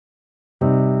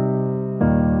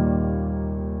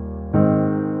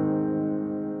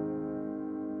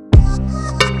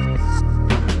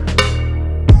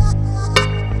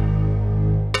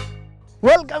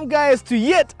guys to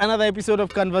yet another episode of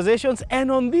Conversations, and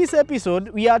on this episode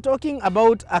we are talking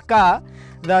about a car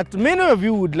that many of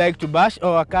you would like to bash,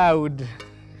 or a car I would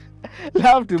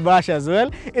love to bash as well.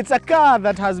 It's a car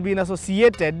that has been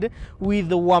associated with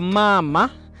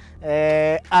wamama,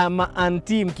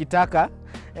 auntie mkitaka.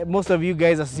 Most of you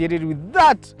guys associated with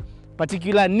that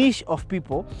particular niche of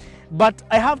people. But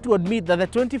I have to admit that the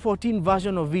 2014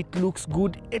 version of it looks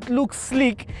good, it looks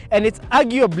sleek, and it's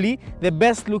arguably the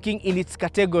best looking in its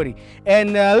category.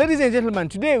 And ladies and gentlemen,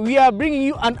 today we are bringing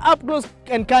you an up-close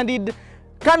and candid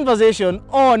conversation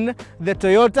on the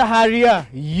Toyota Harrier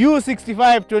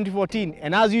U65 2014.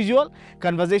 And as usual,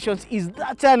 Conversations is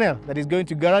that channel that is going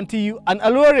to guarantee you an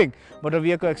alluring motor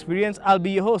vehicle experience. I'll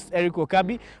be your host, Eric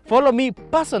Wakabi. Follow me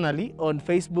personally on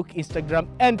Facebook, Instagram,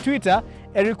 and Twitter,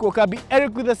 Eric Wakabi,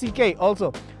 Eric with a CK.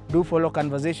 Also, do follow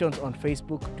Conversations on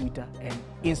Facebook, Twitter, and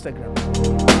Instagram.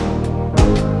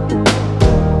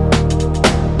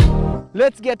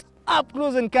 Let's get up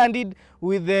close and candid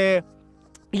with the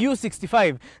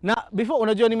U65. Na before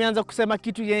unajua nimeanza kusema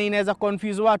kitu yenye inaweza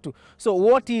confuse watu. So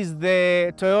what is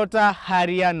the Toyota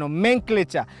Harrier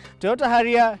nomenclature? Toyota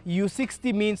Harrier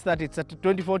U60 means that it's a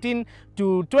 2014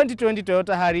 to 2020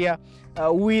 Toyota Harrier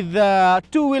with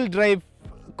two-wheel drive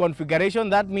configuration.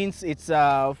 That means it's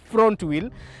a front wheel.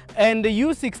 And the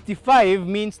U65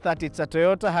 means that it's a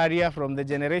Toyota Harrier from the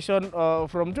generation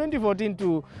from 2014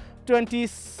 to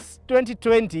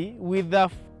 2020 with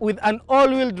an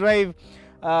all-wheel drive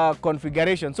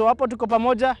configuration. So hapo tuko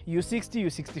pamoja, U60,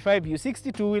 U65,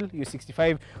 U60 two-wheel,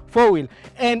 U65 four-wheel.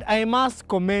 And I must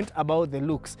comment about the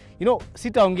looks. You know,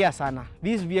 sitaongea sana.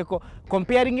 This vehicle,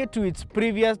 comparing it to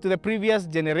the previous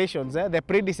generations, the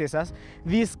predecessors,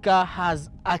 this car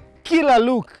has a killer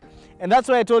look. And that's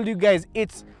why I told you guys,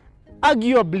 it's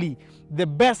arguably the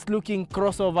best looking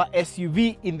crossover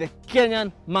SUV in the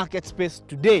Kenyan market space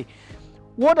today.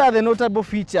 What are the notable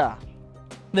features?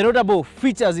 The notable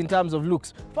features in terms of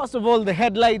looks. First of all, the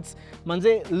headlights,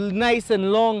 manze, nice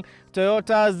and long.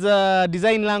 Toyota's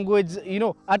design language, you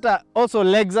know, also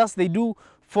Lexus, they do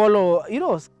follow, you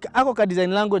know, Akoka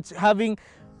design language, having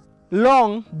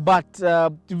long but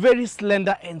very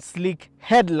slender and sleek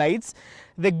headlights.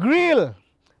 The grille,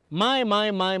 my.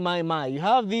 You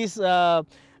have this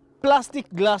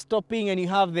plastic glass topping, and you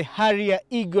have the Harrier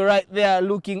Eagle right there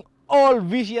looking all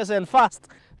vicious and fast.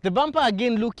 The bumper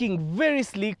again looking very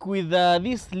sleek with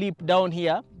this lip down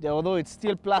here, although it's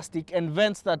still plastic, and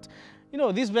vents that, you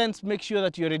know, these vents make sure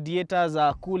that your radiators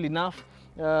are cool enough.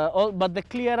 But the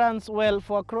clearance, well,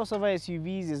 for a crossover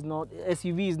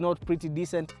SUV is not pretty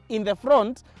decent in the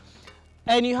front.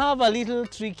 And you have a little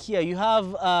trick here. You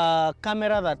have a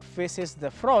camera that faces the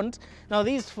front. Now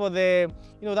this is for the,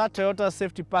 you know, that Toyota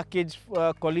safety package,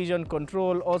 collision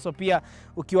control. Also pia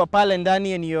ukiwa pale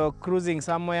ndani and you're cruising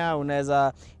somewhere,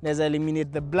 unaweza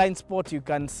eliminate the blind spot. You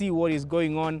can see what is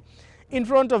going on in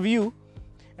front of you.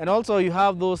 And also you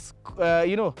have those,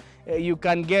 you know, you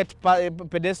can get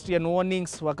pedestrian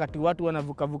warnings wakati watu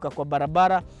wanavuka kwa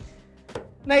barabara.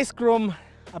 Nice chrome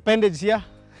appendage here.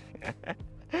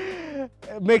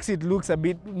 Makes it look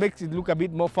a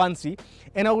bit more fancy.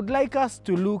 And I would like us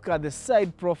to look at the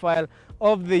side profile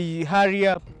of the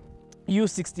Harrier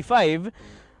U65.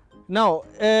 Now,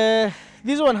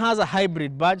 this one has a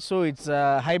hybrid badge, so it's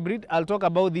a hybrid. I'll talk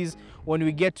about this when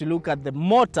we get to look at the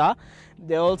motor.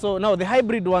 Now the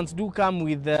hybrid ones do come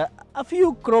with a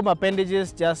few chrome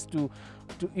appendages just to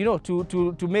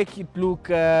make it look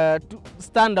to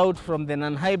stand out from the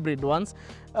non-hybrid ones.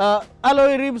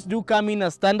 Alloy rims do come in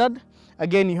as standard.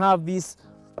 Again, you have this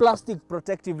plastic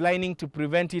protective lining to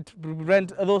prevent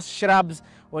those shrubs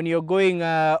when you're going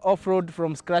off-road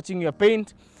from scratching your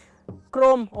paint.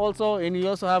 Chrome also, and you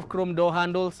also have chrome door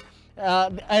handles.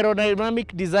 The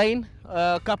aerodynamic design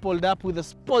coupled up with a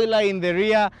spoiler in the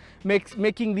rear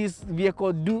making this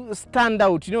vehicle stand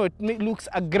out. You know, it looks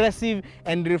aggressive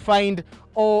and refined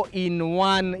all in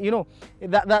one, you know,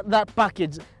 that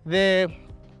package. The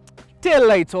tail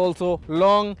lights also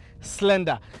long,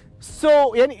 slender.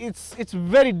 So it's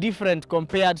very different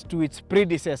compared to its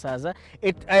predecessors.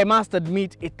 I must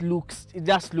admit, it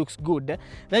just looks good.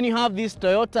 Then you have this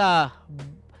Toyota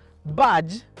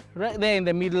badge right there in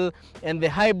the middle, and the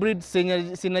hybrid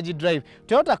synergy drive.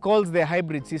 Toyota calls their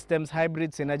hybrid systems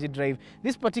hybrid synergy drive.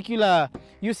 This particular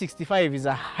U65 is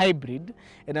a hybrid,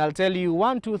 and I'll tell you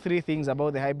 1, 2, 3 things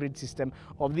about the hybrid system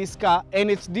of this car and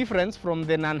its difference from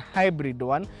the non-hybrid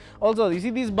one. Also, you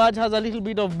see this badge has a little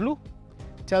bit of blue.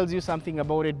 Tells you something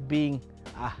about it being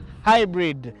a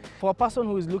hybrid. For a person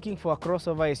who is looking for a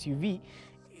crossover SUV,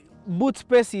 boot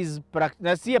space is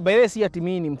practical. By the way, ati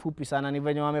mimi ni mfupi sana, ni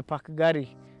venye wamepark gari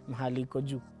mahali iko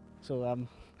juu. So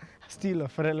still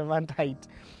of relevant height.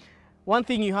 One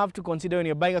thing you have to consider when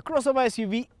you're buying a crossover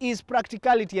SUV is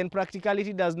practicality, and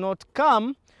practicality does not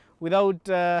come without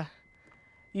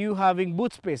you having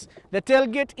boot space. The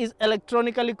tailgate is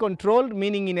electronically controlled,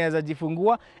 meaning inaweza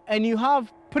jifungua, and you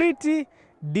have pretty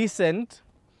decent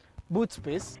boot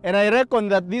space. And I reckon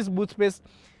that this boot space,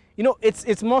 you know,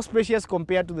 it's more spacious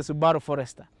compared to the Subaru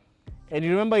Forester. And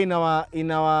you remember in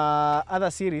our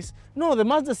other series, no, the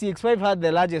Mazda CX-5 had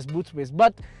the largest boot space,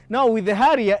 but now with the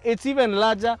Harrier, it's even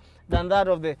larger than that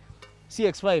of the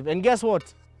CX-5. And guess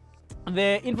what?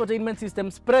 The infotainment system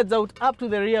spreads out up to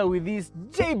the rear with these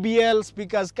JBL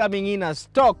speakers coming in as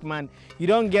stock, man. You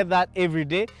don't get that every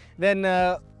day. Then,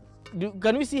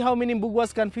 can we see how many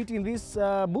Mbugwas can fit in this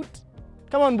boot?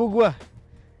 Come on, Mbugwa.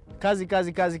 Kazi.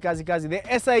 The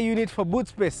SI unit for boot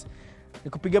space.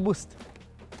 Nikupiga boost.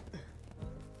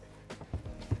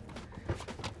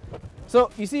 So,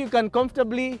 you see, you can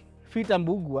comfortably fit a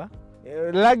Mbugwa.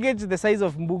 Luggage the size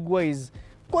of Mbugwa is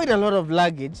quite a lot of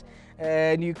luggage,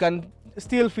 and you can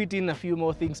still fit in a few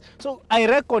more things. So I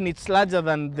reckon it's larger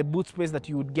than the boot space that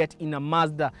you would get in a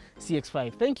Mazda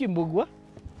CX-5. Thank you, Mbugwa.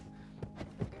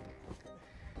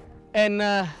 And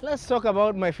let's talk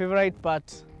about my favorite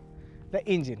part, the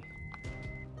engine.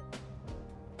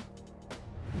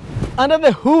 Under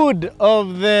the hood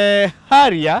of the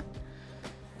Harrier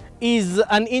is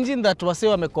an engine that wase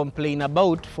wame complain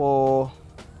about for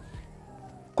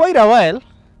quite a while.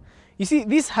 You see,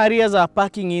 these Harriers are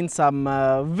packing in some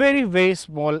very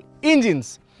small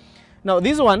engines. Now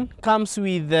this one comes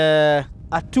with a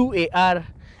 2AR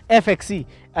FXE.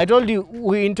 I told you,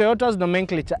 in Toyota's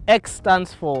nomenclature, X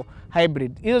stands for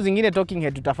hybrid. Hizo zingine talking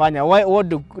head tutafanya. What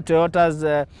do Toyota's,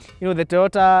 you know, the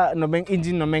Toyota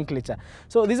engine nomenclature.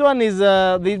 So this one is,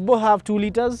 they both have 2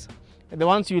 liters. The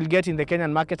ones you will get in the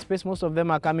Kenyan market space, most of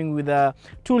them are coming with a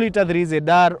 2-liter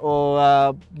 3ZR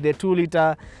or the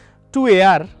 2-liter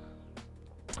 2AR,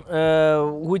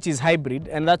 which is hybrid.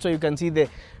 And that's why you can see the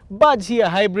badge here,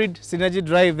 hybrid synergy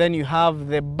drive. Then you have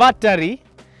the battery.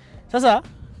 Sasa,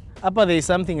 upper there is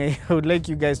something I would like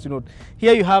you guys to note.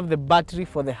 Here you have the battery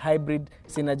for the hybrid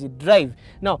synergy drive.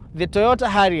 Now, the Toyota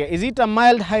Harrier, is it a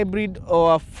mild hybrid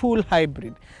or a full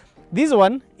hybrid? This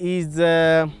one is...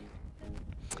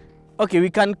 okay,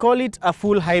 we can call it a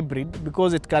full hybrid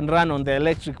because it can run on the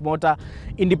electric motor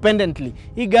independently.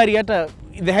 Hii gari hata,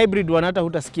 the hybrid one hata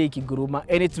hutasikia ikiguruma,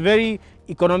 and it's very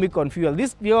economic on fuel.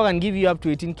 This vehicle can give you up to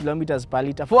 18 kilometers per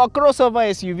liter. For a crossover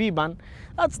SUV, man,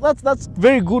 that's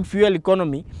very good fuel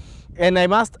economy. And I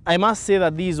must say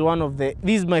that this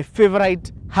is my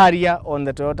favorite Harrier on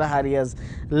the Toyota Harriers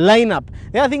lineup.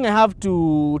 The other thing I have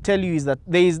to tell you is that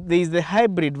there is the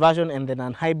hybrid version and the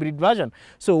non-hybrid version.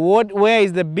 So where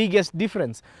is the biggest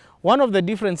difference? One of the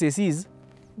differences is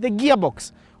the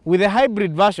gearbox. With the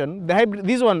hybrid version,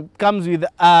 this one comes with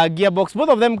a gearbox. Both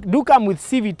of them do come with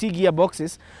CVT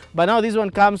gearboxes, but now this one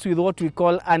comes with what we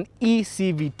call an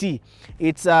eCVT.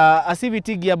 It's a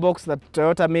CVT gearbox that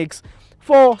Toyota makes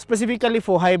specifically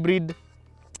for hybrid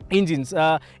engines.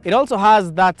 It also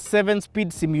has that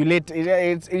 7-speed simulator.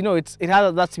 It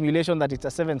has that simulation that it's a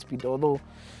 7-speed. Although,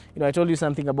 I told you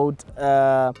something about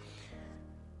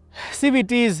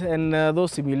CVTs and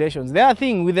those simulations. The other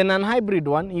thing with the non-hybrid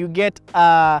one, you get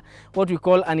what we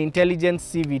call an intelligent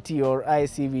CVT or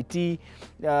iCVT.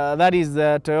 That is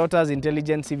Toyota's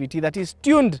intelligent CVT that is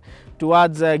tuned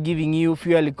towards giving you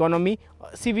fuel economy.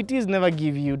 CVTs never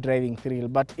give you driving thrill,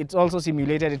 but it's also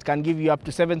simulated. It can give you up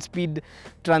to 7-speed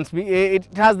it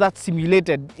has that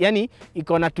simulated. Yani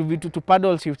ikona to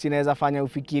paddle shifts inaweza fanya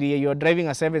ufikirie you're driving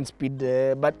a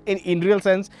 7-speed, but in real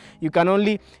sense you can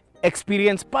only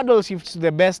experience paddle shifts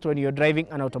the best when you're driving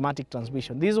an automatic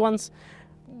transmission. These ones,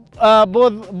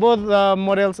 both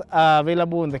models are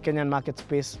available in the Kenyan market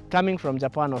space, coming from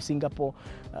Japan or Singapore.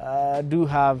 Do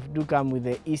come with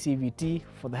the eCVT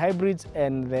for the hybrids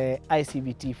and the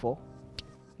iCVT for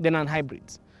the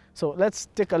non-hybrids. So let's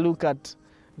take a look at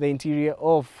the interior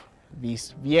of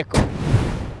this vehicle.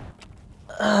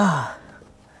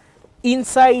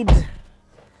 Inside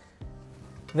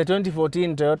the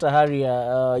 2014 Toyota Harrier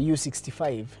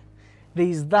U65, there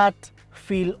is that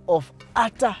feel of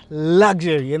utter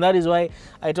luxury, and that is why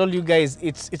I told you guys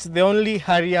it's the only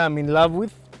Harrier I'm in love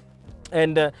with.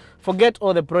 And forget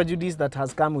all the prejudice that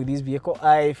has come with this vehicle.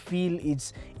 I feel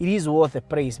it is worth the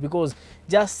price, because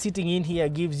just sitting in here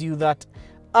gives you that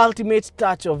ultimate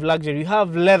touch of luxury. You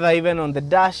have leather even on the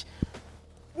dash,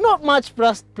 not much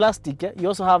plastic. You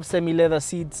also have semi-leather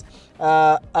seats,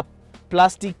 a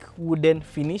plastic wooden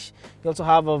finish. You also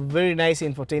have a very nice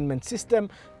infotainment system,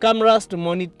 cameras to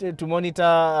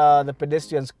monitor the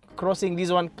pedestrians crossing. This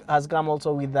one has come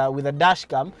also with a dash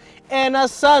cam and a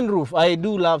sunroof. I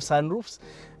do love sunroofs.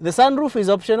 The sunroof is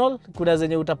optional. Kuna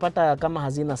zenye utapata kama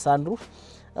hazina sunroof.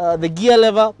 The gear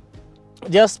lever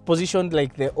just positioned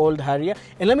like the old Harrier.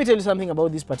 And let me tell you something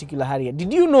about this particular Harrier.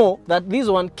 Did you know that this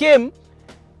one came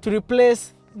to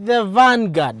replace the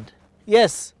Vanguard?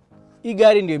 Yes, hii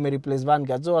gari ndio replace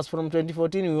Vanguard. So as from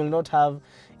 2014 we will not have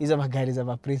hizo magari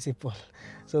za principal.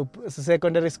 So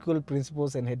secondary school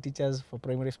principals and head teachers for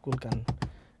primary school can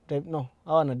type no,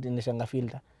 hawana dineshanga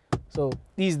filter. So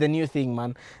this is the new thing,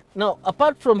 man. Now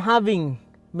apart from having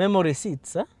memory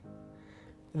seats,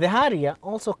 the Harrier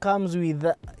also comes with,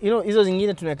 hizo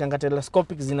zingine tunawekanga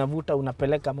telescopic zinavuta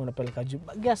unapeleka juu.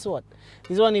 But guess what?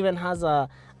 This one even has a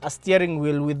steering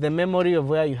wheel with the memory of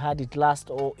where you had it last,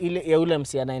 or ile ya ule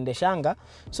msi anaendeshanga.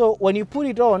 So when you put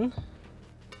it on,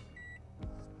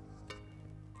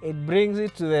 it brings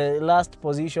it to the last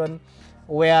position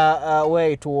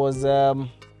where it was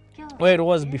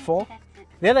before.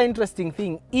 The other interesting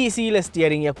thing, hii si ile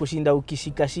steering ya kushinda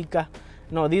ukishika.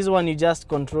 No, this one you just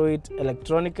control it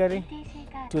electronically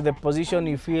to the position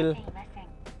you feel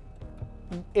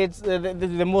it's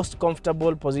the most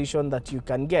comfortable position that you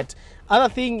can get. Other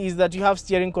thing is that you have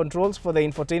steering controls for the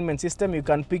infotainment system. You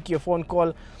can pick your phone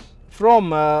call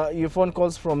from your phone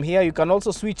calls from here. You can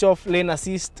also switch off lane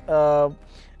assist, also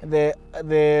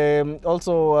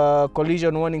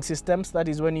collision warning systems. That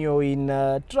is when you're in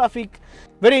traffic.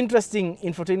 Very interesting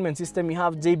infotainment system. You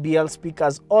have JBL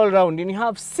speakers all around, and you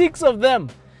have 6 of them.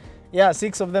 Yeah,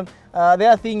 6 of them. The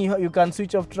other thing, you can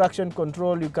switch off traction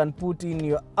control. You can put in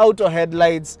your auto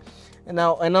headlights, and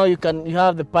now you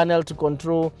have the panel to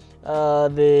control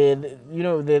the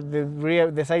rear,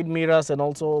 the side mirrors, and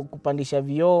also kupandisha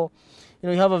vioo. You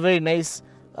have a very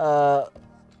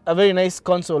nice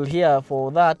console here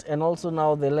for that, and also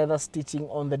now the leather stitching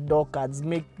on the door cards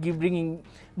bringing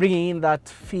in that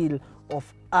feel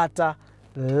of utter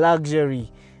luxury.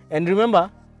 And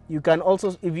remember, you can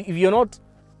also, if you're not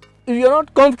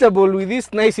comfortable with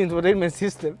this nice infotainment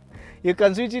system, you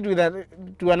can switch it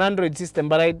to an Android system.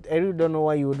 But I really don't know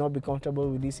why you would not be comfortable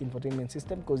with this infotainment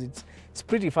system, because it's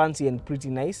pretty fancy and pretty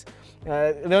nice.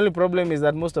 The only problem is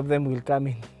that most of them will come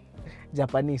in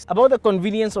Japanese. About the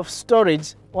convenience of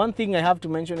storage, one thing I have to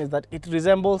mention is that it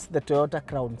resembles the Toyota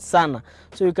Crown sana.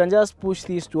 So you can just push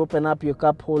this to open up your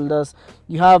cup holders.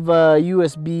 You have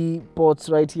USB ports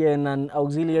right here and an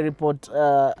auxiliary port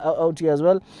out here as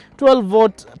well.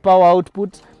 12-volt power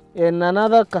output, and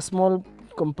another small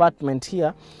compartment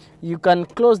here. You can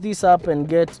close this up and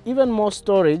get even more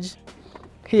storage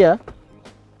here,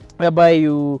 whereby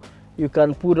you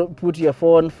can put your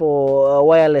phone for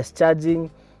wireless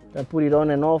charging. And put it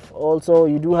on and off. Also,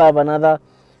 you do have another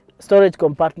storage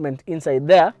compartment inside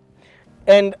there.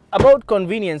 And about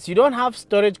convenience, you don't have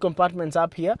storage compartments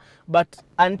up here, but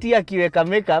auntie akiweka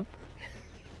makeup,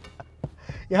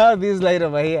 you have this light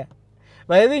over here.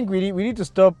 But I think we need to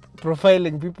stop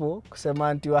profiling people kusema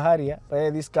auntie wa Harrier.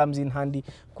 But this comes in handy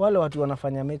kwa wale watu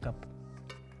wanafanya makeup.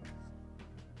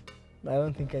 I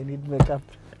don't think I need makeup.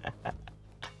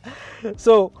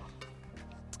 So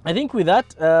I think with that,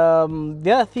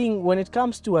 the other thing, when it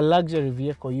comes to a luxury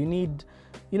vehicle, you need,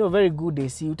 very good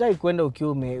AC. Utai kwenda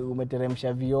ukiwa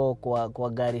umeteremsha vioo kwa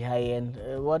gari high end.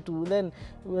 Watu then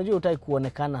unajua utai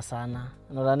kuonekana sana,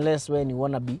 not unless when you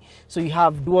wanna be. So you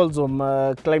have dual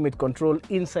zone climate control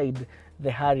inside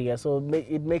the Harrier. So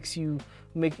it makes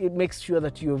sure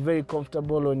that you're very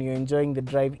comfortable when you're enjoying the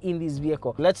drive in this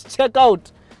vehicle. Let's check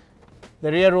out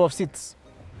the rear row of seats.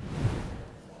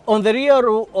 On the rear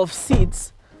row of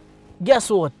seats,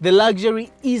 guess what? The luxury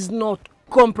is not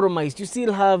compromised. You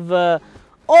still have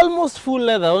almost full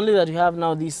leather, only that you have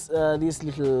now this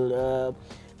little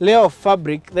layer of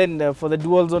fabric. Then for the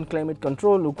dual zone climate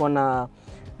control, look on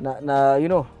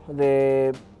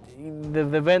the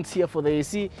vents here for the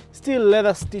AC. Still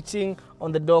leather stitching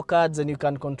on the door cards, and you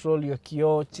can control your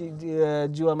kioo,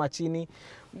 jua machini.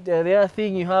 The other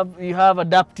thing, you have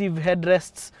adaptive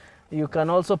headrests. You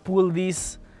can also pull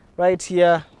this right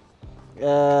here.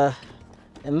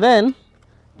 And then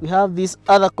we have this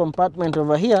other compartment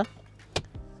over here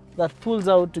that pulls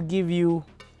out to give you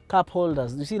cup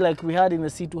holders. You see, like we had in the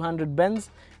C200 Benz,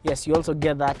 yes, you also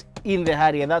get that in the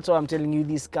Harrier. That's why I'm telling you,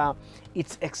 this car,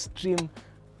 it's extreme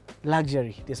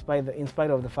luxury, in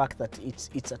spite of the fact that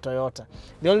it's a Toyota.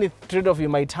 The only trade-off you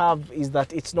might have is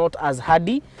that it's not as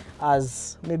hardy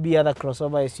as maybe other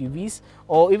crossover SUVs,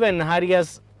 or even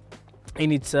Harriers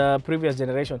in its previous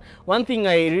generation. One thing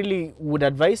I really would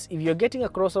advise, if you're getting a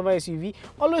crossover SUV,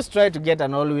 always try to get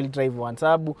an all-wheel drive one.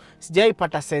 Sababu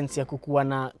sijaipata sense ya kukuwa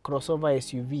na crossover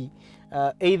SUV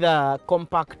either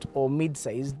compact or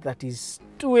mid-size that is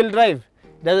two-wheel drive.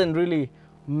 Doesn't really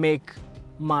make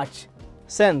much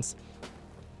sense.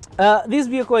 This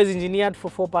vehicle is engineered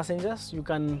for 4 passengers. You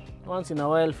can once in a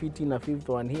while fit in a fifth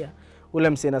one here. Ule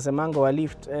mse nasemanga wa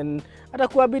lift, and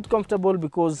atakuwa a bit comfortable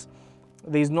because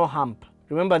there is no hump.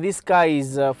 Remember, this car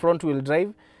is front wheel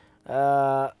drive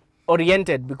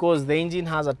oriented because the engine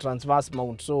has a transverse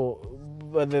mount, so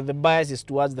the bias is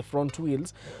towards the front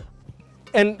wheels.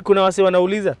 And kuna wase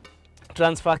wanauliza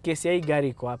transfer case ya hii gari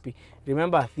iko wapi?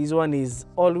 Remember, this one is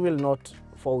all wheel, not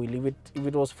four wheel. If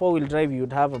it was four wheel drive,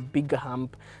 you'd have a bigger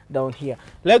hump down here.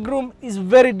 Legroom is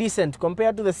very decent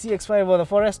compared to the CX5 or the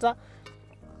Forester.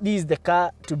 This is the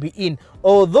car to be in.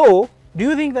 Although, do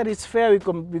you think that it's fair we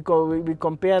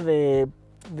compare the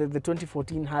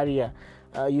 2014 Harrier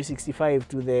U65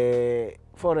 to the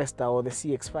Forester or the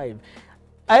CX5?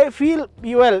 I feel,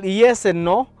 well, yes and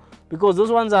no, because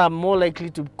those ones are more likely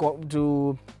to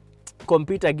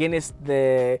compete against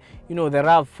the, the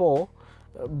RAV4,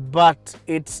 but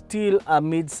it's still a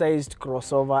mid-sized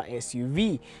crossover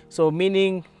SUV. So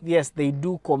meaning, yes, they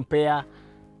do compare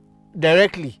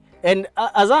directly. And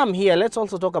as I'm here, let's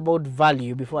also talk about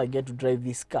value before I get to drive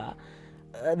this car.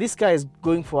 This car is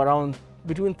going for around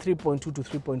between 3.2 to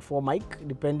 3.4 mic,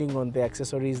 depending on the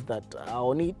accessories that are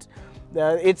on it.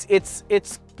 Its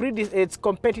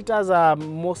competitors are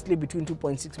mostly between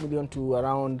 2.6 million to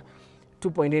around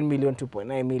 2.8 million,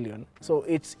 2.9 million. So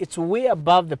it's way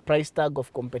above the price tag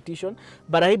of competition,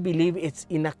 but I believe it's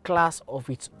in a class of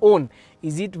its own.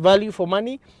 Is it value for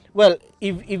money? Well,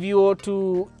 if you had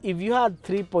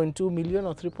 3.2 million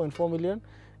or 3.4 million,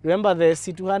 remember the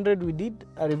C200 we did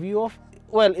a review of?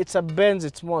 Well, it's a Benz,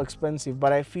 it's more expensive,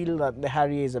 but I feel that the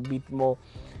Harrier is a bit more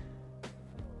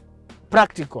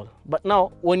practical. But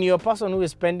now, when you're a person who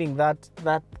is spending that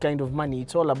kind of money,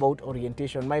 it's all about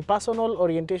orientation. My personal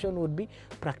orientation would be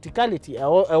practicality. I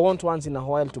want once in a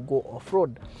while to go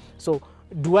off-road. So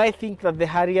do I think that the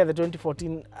Harrier, the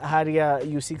 2014 Harrier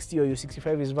U60 or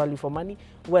U65 is value for money?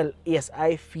 Well, yes,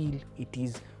 I feel it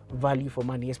is value for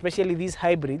money, especially these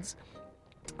hybrids.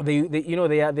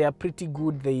 They are pretty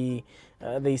good. They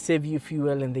save you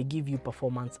fuel and they give you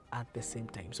performance at the same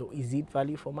time. So is it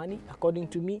value for money? According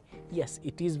to me, yes,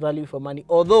 it is value for money,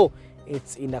 although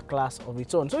it's in a class of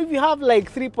its own. So if you have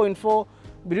like between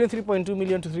 3.2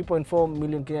 million to 3.4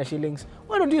 million Kenya shillings,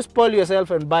 why don't you spoil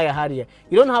yourself and buy a Harrier?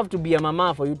 You don't have to be a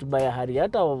mama for you to buy a Harrier.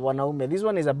 This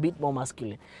one is a bit more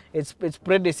masculine. Its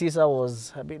predecessor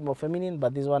was a bit more feminine,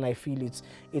 but this one I feel it's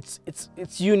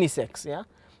unisex, yeah.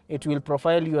 It will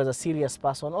profile you as a serious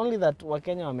person. Only that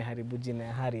Wakenya wameharibu jina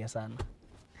ya Harrier sana.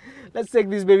 Let's take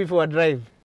this baby for a drive.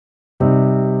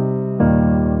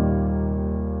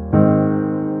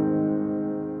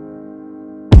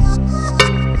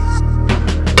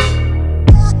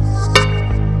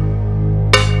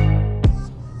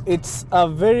 It's a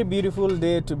very beautiful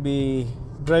day to be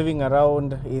driving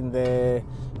around in the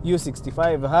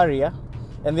U65 Harrier.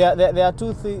 And there are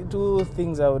two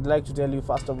things I would like to tell you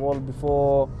first of all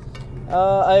before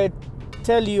I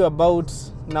tell you about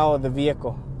now the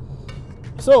vehicle.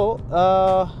 So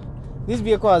this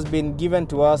vehicle has been given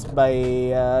to us by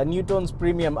Newton's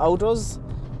Premium Autos.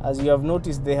 As you have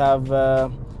noticed, they have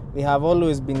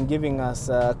always been giving us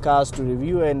cars to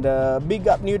review, and big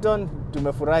up Newton,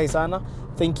 tumefurahi sana.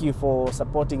 Thank you for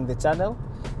supporting the channel.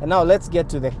 And now let's get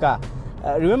to the car.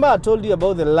 Remember I told you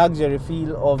about the luxury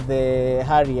feel of the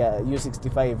Harrier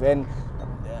U65, and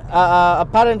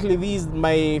apparently this is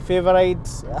my favorite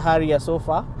Harrier so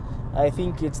far. I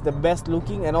think it's the best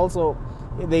looking, and also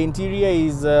the interior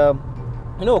is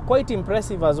quite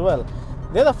impressive as well.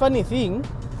 The other funny thing,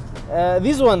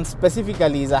 this one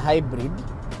specifically is a hybrid.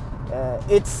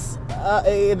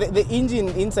 The engine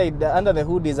inside under the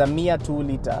hood is a mere 2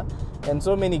 liter. And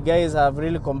so many guys have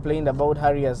really complained about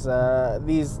Harriers,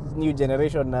 this new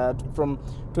generation from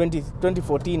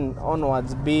 2014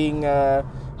 onwards being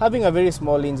having a very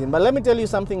small engine. But let me tell you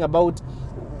something about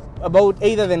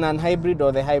either the non-hybrid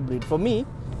or the hybrid. For me,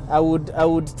 I would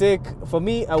always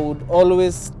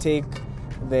take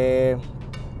the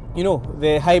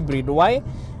hybrid. Why?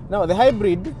 Now the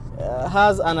hybrid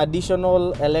has an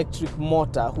additional electric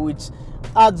motor which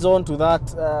adds on to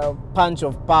that punch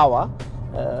of power,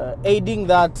 aiding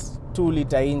that 2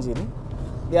 liter engine.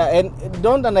 Yeah, and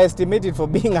don't underestimate it for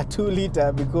being a 2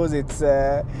 liter, because it's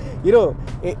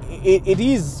it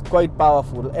is quite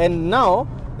powerful. And now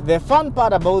the fun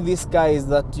part about this car is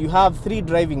that you have 3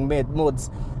 driving modes.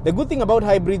 The good thing about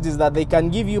hybrids is that they can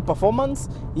give you performance,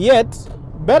 yet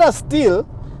better still,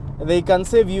 they can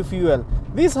save you fuel.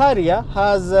 This Harrier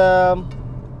has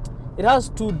it has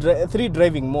three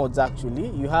driving modes actually.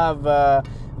 You have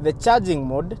the charging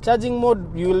mode. Charging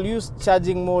mode, you will use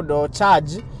charging mode or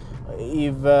charge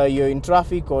if you're in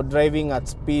traffic or driving at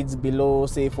speeds below,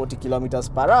 say, 40 kilometers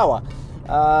per hour.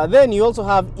 Then you also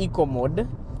have eco mode.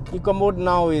 Eco mode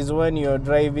now is when you're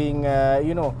driving,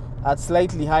 you know, at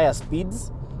slightly higher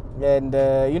speeds, and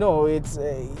you know,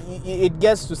 it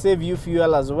gets to save you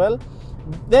fuel as well.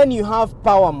 Then you have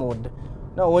power mode.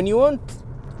 Now, when you want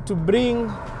to bring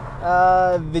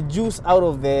the juice out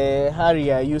of the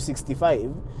Harrier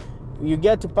U65, you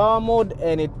get to power mode,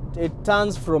 and it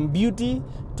turns from beauty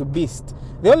to beast.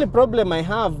 The only problem I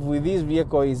have with this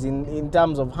vehicle is in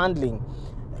terms of handling.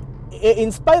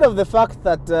 In spite of the fact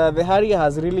that the Harrier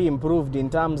has really improved in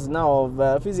terms now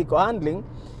of physical handling,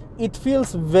 it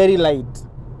feels very light,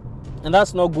 and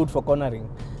that's not good for cornering.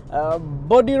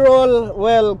 Body roll,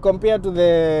 well, compared to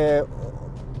the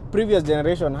previous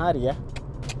generation Harrier,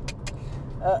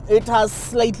 it has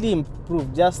slightly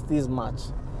improved, just this much.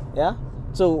 Yeah.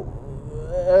 So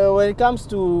when it comes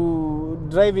to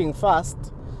driving fast,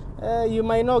 you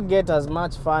might not get as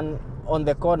much fun on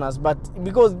the corners, but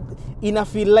because I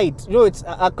feel light, you know, it's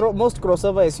most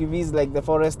crossover SUVs like the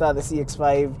Forester, the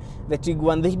CX5, the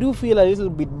Tiguan, they do feel a little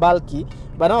bit bulky,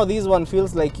 but now this one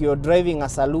feels like you're driving a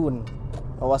saloon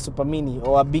or a Super Mini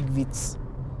or a big Vitz.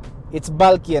 It's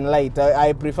bulky and light.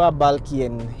 I prefer bulky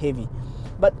and heavy,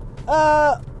 but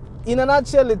in a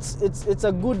nutshell, it's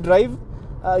a good drive.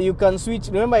 You can switch.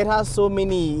 Remember, it has so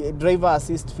many driver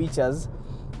assist features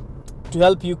to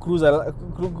help you cruise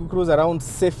around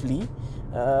safely.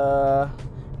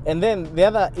 And then the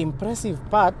other impressive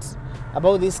part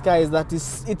about this car is that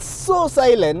it's so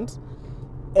silent,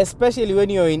 especially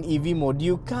when you're in EV mode.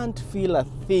 You can't feel a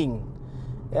thing.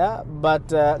 Yeah, but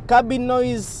cabin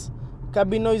noise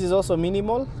is also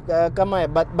minimal. But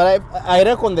I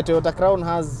reckon the Toyota Crown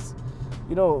has,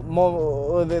 you know,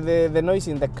 more. The noise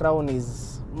in the Crown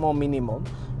is more minimal.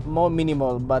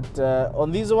 But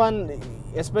on this one,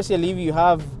 especially if you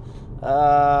have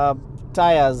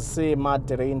tires, say mud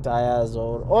terrain tires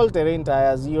or all-terrain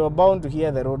tires, you're bound to hear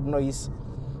the road noise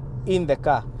in the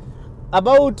car.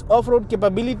 About off-road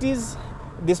capabilities,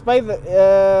 despite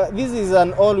this is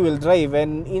an all-wheel drive,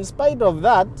 and in spite of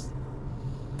that,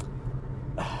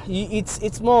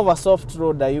 it's more of a soft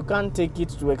roader. You can't take it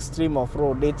to extreme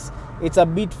off-road. It's a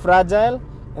bit fragile,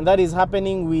 and that is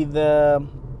happening with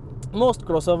most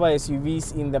crossover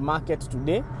SUVs in the market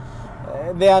today.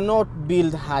 They are not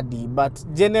built hardy, but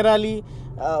generally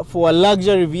for a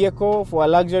luxury vehicle, for a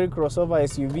luxury crossover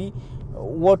SUV,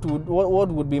 what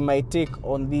would be my take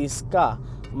on this car?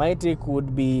 My take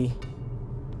would be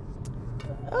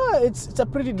it's a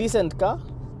pretty decent car,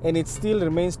 and it still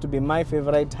remains to be my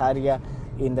favorite Harrier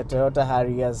in the Toyota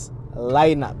Harriers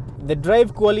lineup. The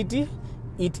drive quality,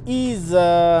 it is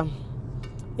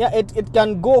it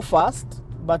can go fast,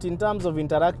 but in terms of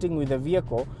interacting with the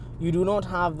vehicle, you do not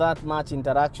have that much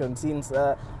interaction, since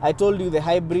I told you the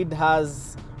hybrid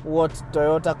has what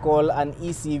Toyota call an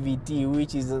eCVT,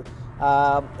 which is a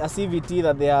CVT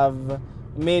that they have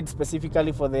made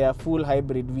specifically for their full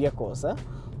hybrid vehicles.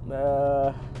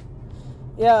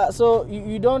 Yeah, so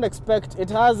you don't expect.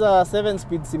 It has a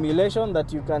 7-speed simulation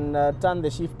that you can turn the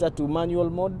shifter to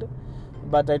manual mode,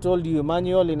 but I told you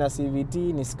manual in a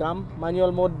CVT ni scam,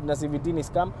 manual mode in a CVT ni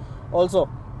scam. Also,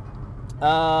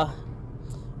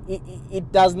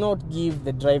 it does not give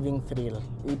the driving thrill.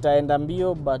 Itaenda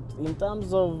mbio, but in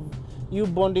terms of you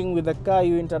bonding with the car,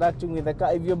 you interacting with the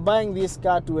car, if you're buying this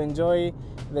car to enjoy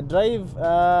the drive,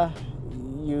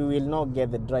 you will not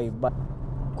get the drive. But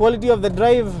quality of the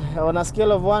drive, on a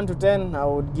scale of 1 to 10, I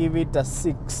would give it a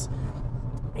 6.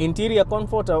 Interior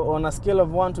comfort, on a scale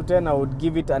of 1 to 10, I would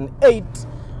give it an 8.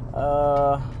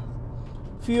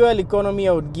 Fuel economy,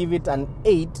 I would give it an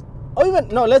 8. Or even,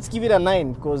 no, let's give it a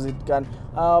 9, because it can.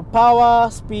 Power,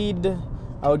 speed,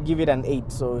 I would give it an 8,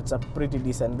 so it's a pretty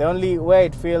decent. The only where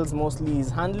it fails mostly is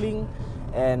handling,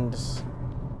 and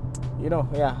you know,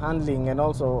 yeah, handling, and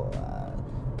also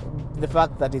the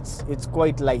fact that it's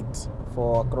quite light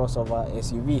for a crossover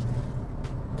SUV.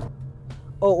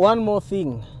 Oh, one more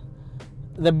thing,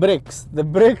 the brakes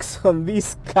on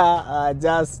this car are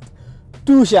just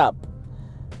too sharp.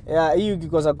 Yeah, hii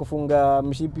ukikosa kufunga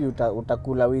mshipi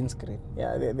utakula windscreen.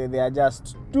 Yeah, they are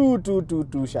just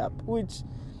too sharp, which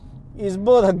is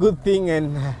both a good thing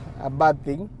and a bad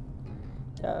thing.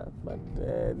 Yeah, but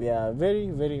they are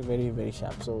very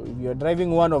sharp. So if you're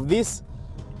driving one of these,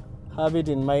 have it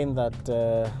in mind that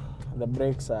the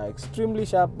brakes are extremely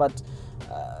sharp. But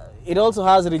it also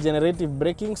has regenerative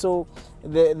braking, so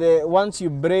once you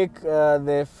brake,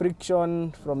 the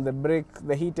friction from the brake,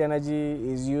 the heat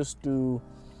energy is used to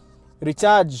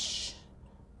recharge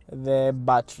the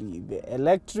battery, the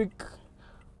electric,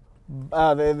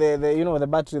 the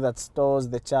battery that stores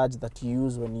the charge that you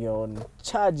use when you're on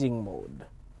charging mode.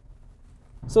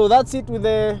 So that's it with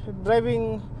the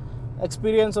driving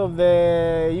experience of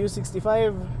the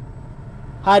U65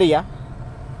 Harrier.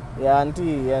 Yeah,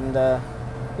 auntie, and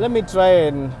let me try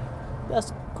and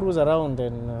just cruise around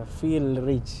and feel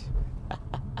rich.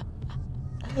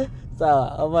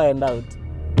 So, over and out.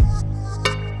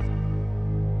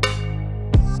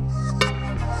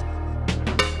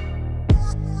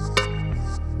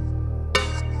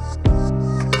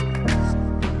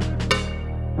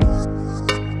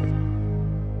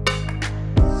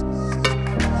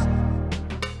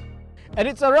 And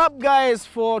it's a wrap, guys,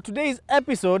 for today's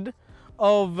episode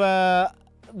of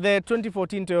the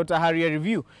 2014 Toyota Harrier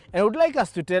review. And I would like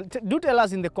us to tell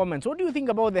us in the comments, what do you think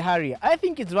about the Harrier? I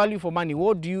think it's value for money.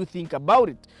 What do you think about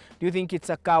it? Do you think it's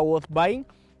a car worth buying?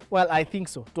 Well, I think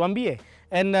so. Tuambie.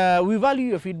 And we value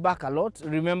your feedback a lot.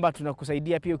 Remember,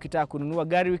 tunakusaidia pia ukitaka kununua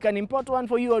gari. We can import one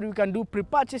for you, or we can do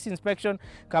pre-purchase inspection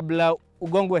kabla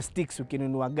ugongwe sticks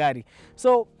ukinunua gari.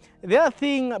 So the other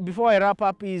thing before I wrap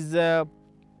up is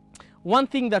one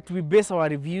thing that we base our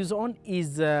reviews on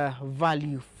is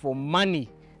value for money.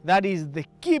 That is the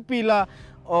key pillar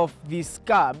of this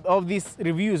car, of these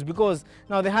reviews, because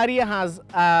now the Harrier has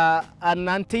an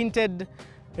untainted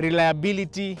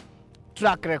reliability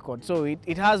track record. So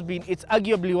it's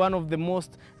arguably one of the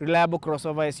most reliable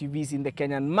crossover SUVs in the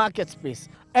Kenyan market space.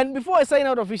 And before I sign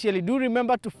out officially, do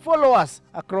remember to follow us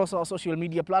across our social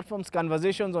media platforms,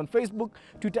 Conversations on Facebook,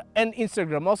 Twitter, and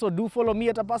Instagram. Also, do follow me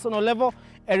at a personal level,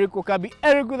 Eric Okabi,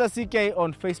 Eric with a CK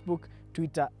on Facebook,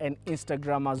 Twitter, and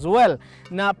Instagram as well.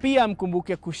 Na pia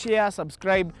mkumbuke kushare,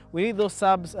 subscribe. We need those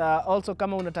subs. Also,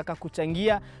 kama unataka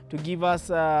kuchangia to give us,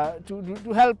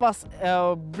 to help us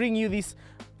bring you this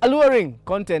alluring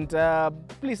content,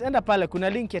 please enda pale, kuna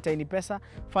link ya Tiny Pesa,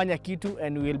 fanya kitu,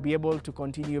 and we'll be able to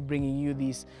continue bringing you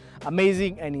this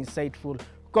amazing and insightful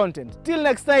content. Till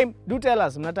next time, do tell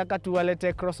us, mnataka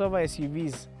tuwalete crossover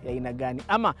SUVs ya aina gani?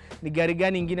 Ama ni gari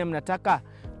gani ingine mnataka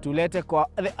tulete kwa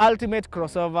the ultimate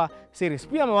crossover series?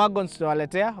 Pia wagons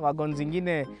tutawaletea, wagons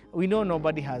ingine we know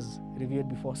nobody has reviewed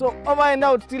before. So over and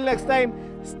out, till next time,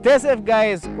 stay safe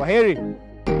guys, kwaheri.